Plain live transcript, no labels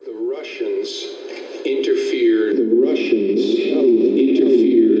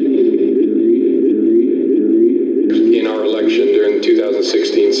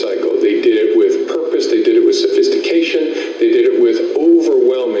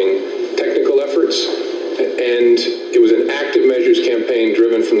campaign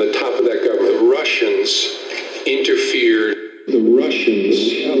driven from the top of that government. The Russians interfered.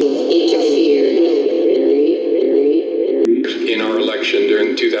 In our election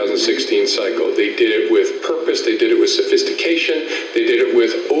during the 2016 cycle. They did it with purpose, they did it with sophistication, they did it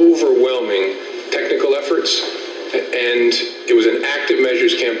with overwhelming technical efforts, and it was an active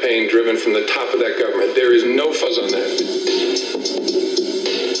measures campaign driven from the top of that government. There is no fuzz on that.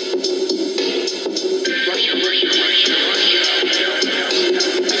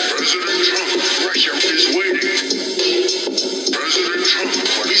 President Trump, Russia is waiting. President Trump,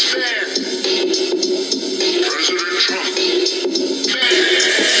 he's bad. President Trump.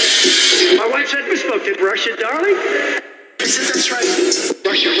 My wife said we spoke to Russia, darling. I said that's right.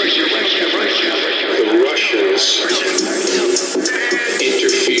 Russia. The Russians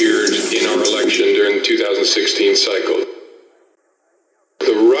interfered in our election during the 2016 cycle.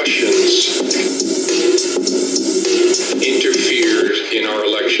 The Russians interfered in our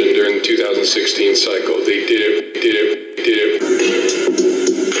election during the 2016 cycle. They did it.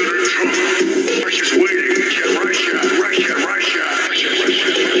 President Trump, Russia's waiting. Russia.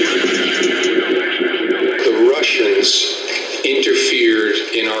 The Russians interfered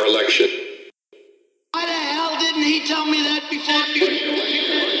in our election. Why the hell didn't he tell me that before?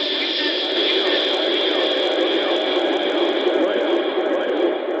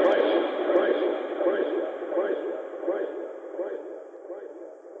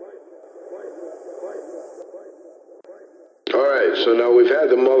 All right, so now we've had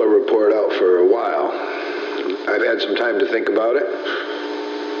the Mueller report out for a while. I've had some time to think about it,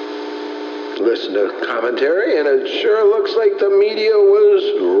 listen to commentary, and it sure looks like the media was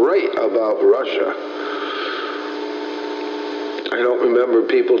right about Russia. I don't remember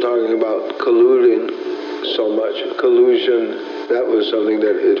people talking about colluding so much. Collusion, that was something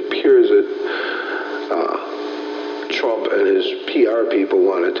that it appears that Trump and his PR people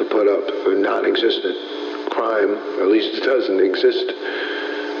wanted to put up a non-existent crime, at least it doesn't exist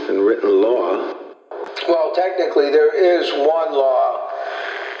in written law. Well, technically there is one law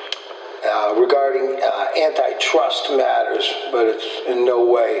regarding antitrust matters, but it's in no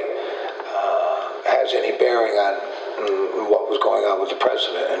way has any bearing on what was going on with the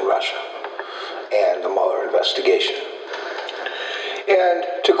president in Russia and the Mueller investigation. And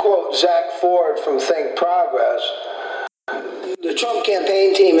to quote Zach Ford from Think Progress, the Trump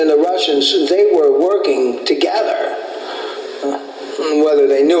campaign team and the Russians, they were working together, whether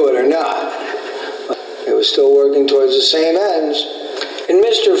they knew it or not. They were still working towards the same ends. And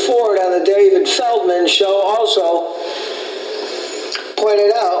Mr. Ford on the David Feldman show also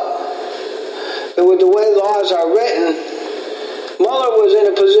pointed out that with the way laws are written, Mueller was in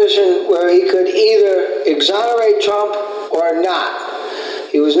a position where he could either exonerate Trump or not.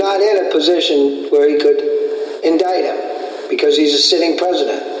 He was not in a position where he could indict him because he's a sitting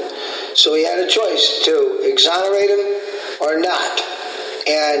president. So he had a choice to exonerate him or not.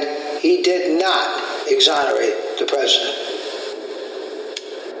 And he did not exonerate the president.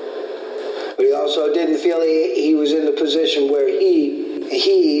 But he also didn't feel he was in the position where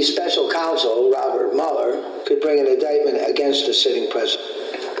he, special counsel Robert Mueller, could bring an indictment against a sitting president.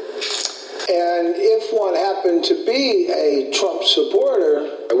 And if one happened to be a Trump supporter,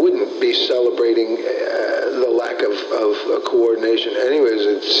 I wouldn't be celebrating the lack of coordination. Anyways,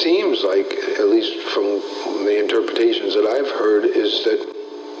 it seems like, at least from the interpretations that I've heard, is that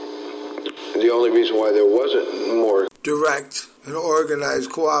the only reason why there wasn't more direct and organized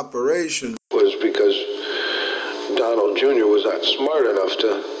cooperation was because Donald Jr. was not smart enough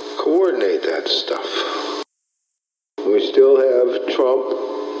to coordinate that stuff. We still have Trump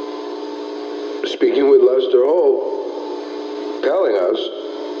speaking with Lester Holt, telling us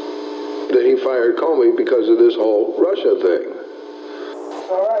that he fired Comey because of this whole Russia thing.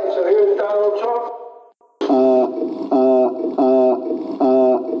 All right, so here's Donald Trump.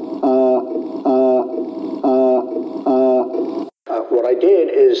 What I did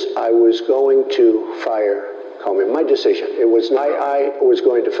is I was going to fire Comey. My decision. It was not I was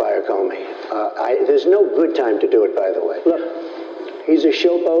going to fire Comey. There's no good time to do it, by the way. Look, he's a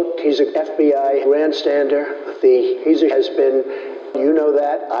showboat. He's an FBI grandstander. He has been. You know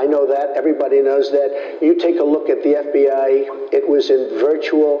that. I know that. Everybody knows that. You take a look at the FBI. It was in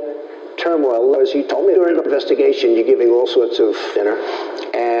virtual turmoil. As he told me during the investigation, you're giving all sorts of dinner.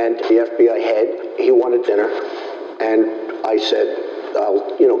 And the FBI head, he wanted dinner. And I said,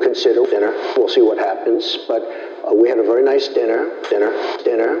 I'll, consider dinner. We'll see what happens. But we had a very nice dinner,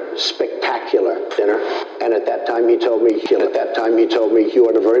 spectacular dinner. And at that time he told me, you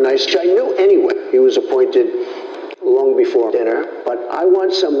had a very nice, which I knew anyway. He was appointed long before dinner, but I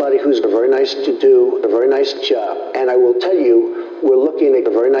want somebody who's very nice to do a very nice job. And I will tell you, we're looking at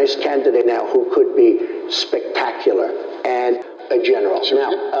a very nice candidate now who could be spectacular and a general.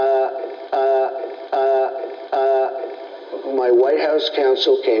 Now, my White House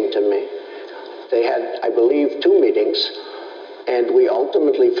counsel came to me. They had, I believe, 2 meetings, and we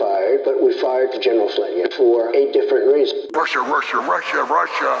ultimately fired, but we fired General Flynn for 8 different reasons. Russia, Russia, Russia,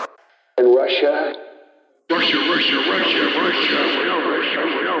 Russia. And Russia. Russia, Russia, Russia, Russia.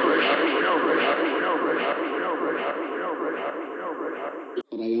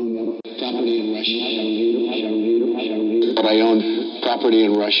 I own property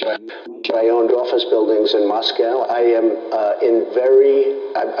in Russia. I owned office buildings in Moscow. I am in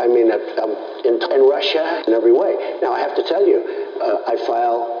Russia in every way. Now, I have to tell you, I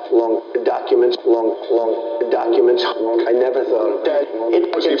file long documents. I never thought that.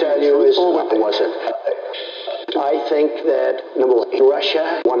 I can tell you is it wasn't. I think that, number one,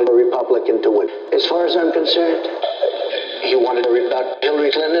 Russia wanted a Republican to win. As far as I'm concerned, he wanted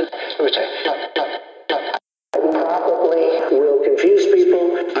Hillary Clinton. Let me tell you. Probably will confuse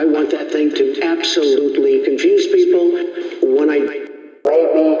people. I want that thing to absolutely confuse people.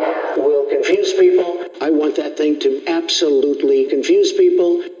 Maybe will confuse people. I want that thing to absolutely confuse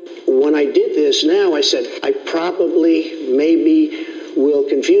people. When I did this now, I said, I probably, maybe will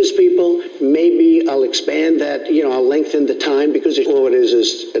confuse people. Maybe I'll expand that, I'll lengthen the time because all it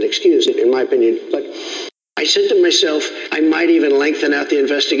is an excuse, in my opinion. But I said to myself, I might even lengthen out the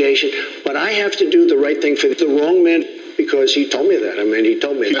investigation, but I have to do the right thing for the wrong man because he told me that. He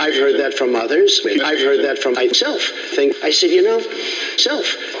told me. I've heard that from others. I've heard that from myself. I said,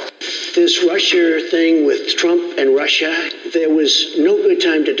 this Russia thing with Trump and Russia, there was no good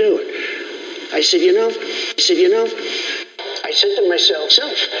time to do it. I said to myself,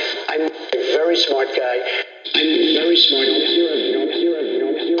 I'm a very smart guy. I'm very smart.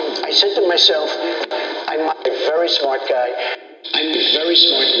 I said to myself, I'm a very smart guy. I'm very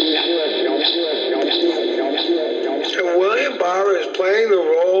smart. And William Barr is playing the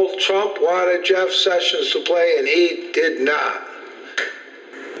role Trump wanted Jeff Sessions to play, and he did not.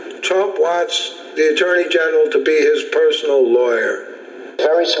 Trump wants the Attorney General to be his personal lawyer.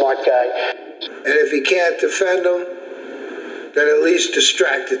 Very smart guy. And if he can't defend him, then at least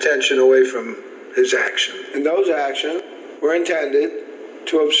distract attention away from his action. And those actions were intended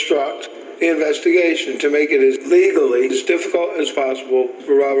to obstruct the investigation, to make it as legally as difficult as possible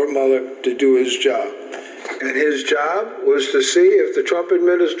for Robert Mueller to do his job. And his job was to see if the Trump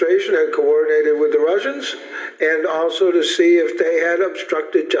administration had coordinated with the Russians and also to see if they had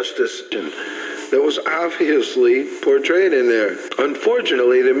obstructed justice. That was obviously portrayed in there.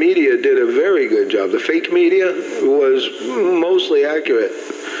 Unfortunately, the media did a very good job. The fake media was mostly accurate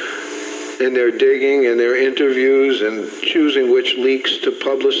in their digging and their interviews and choosing which leaks to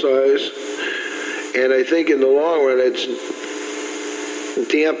publicize. And I think in the long run, it's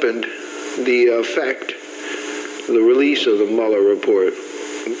dampened the effect, the release of the Mueller report.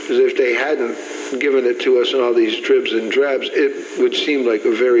 Because if they hadn't given it to us in all these dribs and drabs, it would seem like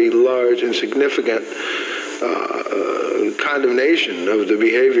a very large and significant condemnation of the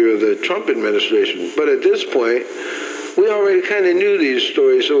behavior of the Trump administration. But at this point, we already kind of knew these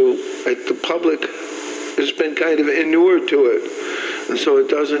stories, so the public has been kind of inured to it. And so it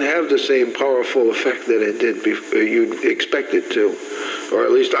doesn't have the same powerful effect that it did before you'd expect it to. Or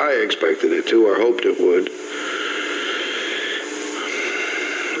at least I expected it to, or hoped it would.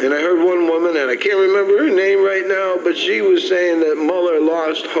 And I heard one woman, and I can't remember her name right now, but she was saying that Mueller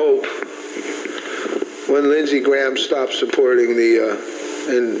lost hope when Lindsey Graham stopped supporting the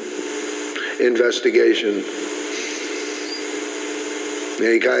investigation. And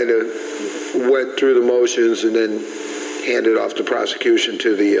he kind of went through the motions and then handed off the prosecution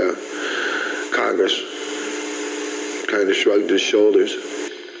to the Congress. Kind of shrugged his shoulders.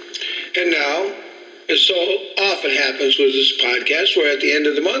 And now, as so often happens with this podcast, we're at the end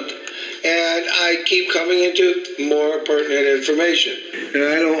of the month, and I keep coming into more pertinent information. And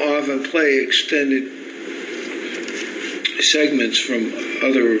I don't often play extended segments from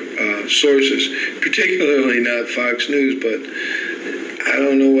other sources, particularly not Fox News, but I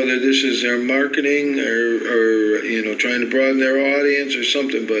don't know whether this is their marketing or trying to broaden their audience or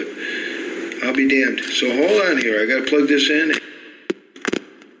something, but I'll be damned. So hold on here. I got to plug this in.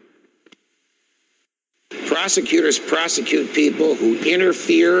 Prosecutors prosecute people who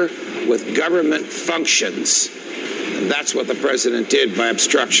interfere with government functions. And that's what the president did by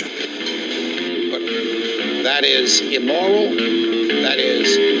obstruction. But that is immoral, that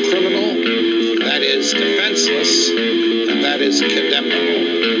is criminal, that is defenseless, and that is condemnable.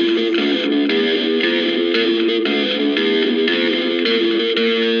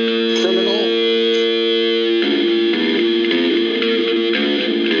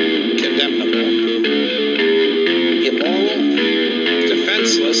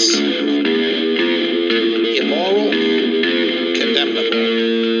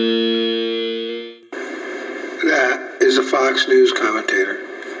 is a Fox News commentator.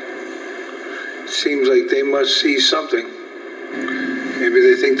 Seems like they must see something. Maybe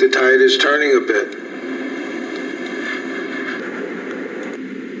they think the tide is turning a bit.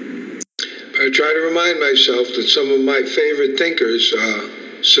 I try to remind myself that some of my favorite thinkers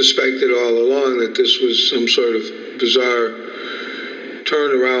suspected all along that this was some sort of bizarre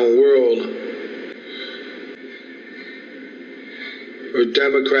turnaround world where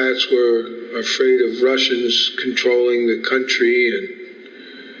Democrats were afraid of Russians controlling the country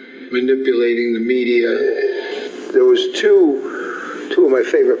and manipulating the media. There was two of my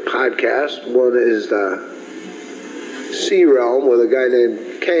favorite podcasts. One is the Sea Realm with a guy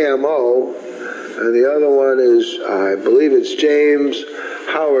named KMO, and the other one is, I believe it's James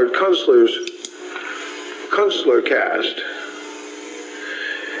Howard Kunstler's Kunstler Cast.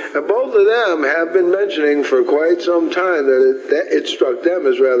 And both of them have been mentioning for quite some time that it struck them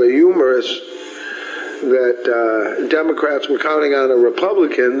as rather humorous that Democrats were counting on a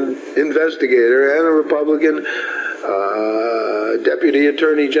Republican investigator and a Republican Deputy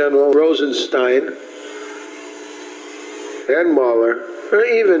Attorney General Rosenstein and Mueller, or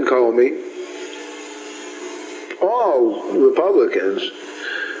even Comey, all Republicans.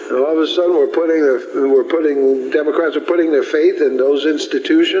 And all of a sudden, Democrats are putting their faith in those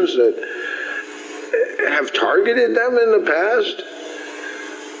institutions that have targeted them in the past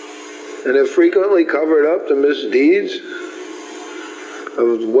and have frequently covered up the misdeeds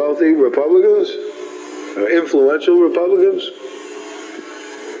of wealthy Republicans, influential Republicans,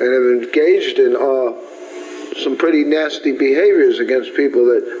 and have engaged in some pretty nasty behaviors against people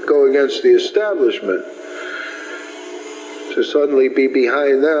that go against the establishment. To suddenly be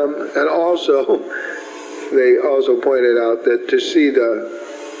behind them, and also, they also pointed out that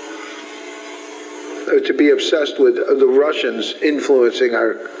to be obsessed with the Russians influencing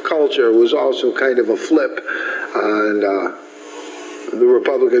our culture was also kind of a flip on the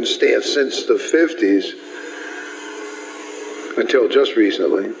Republican stance since the 50s, until just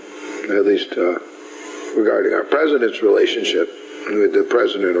recently, at least regarding our president's relationship with the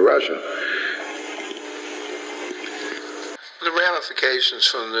president of Russia. The ramifications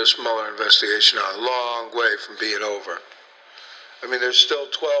from this Mueller investigation are a long way from being over. I mean, there's still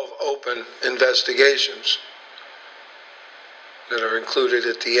 12 open investigations that are included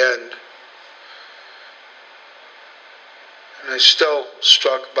at the end. And I'm still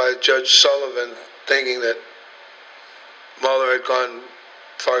struck by Judge Sullivan thinking that Mueller had gone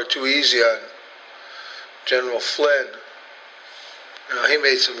far too easy on General Flynn. You know, he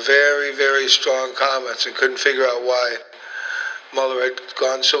made some very, very strong comments and couldn't figure out why Mueller had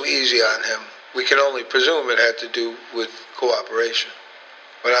gone so easy on him. We can only presume it had to do with cooperation.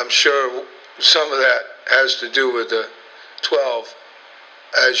 But I'm sure some of that has to do with the 12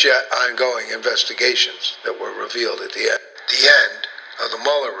 as yet ongoing investigations that were revealed at the end of the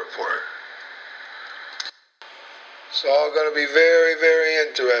Mueller report. It's all going to be very, very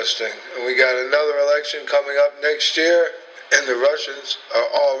interesting. And we got another election coming up next year, and the Russians are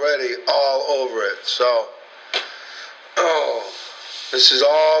already all over it. So, this is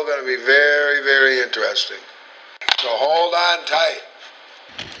all going to be very, very interesting. So hold on tight.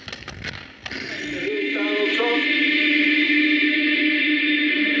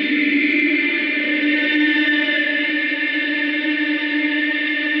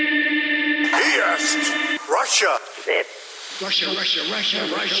 He asked Russia. Russia.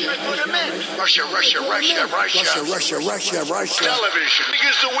 Put him in. Russia. Television.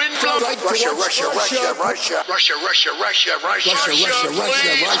 Is the wind blowing? Russia. Russia,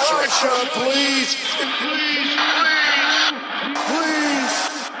 please.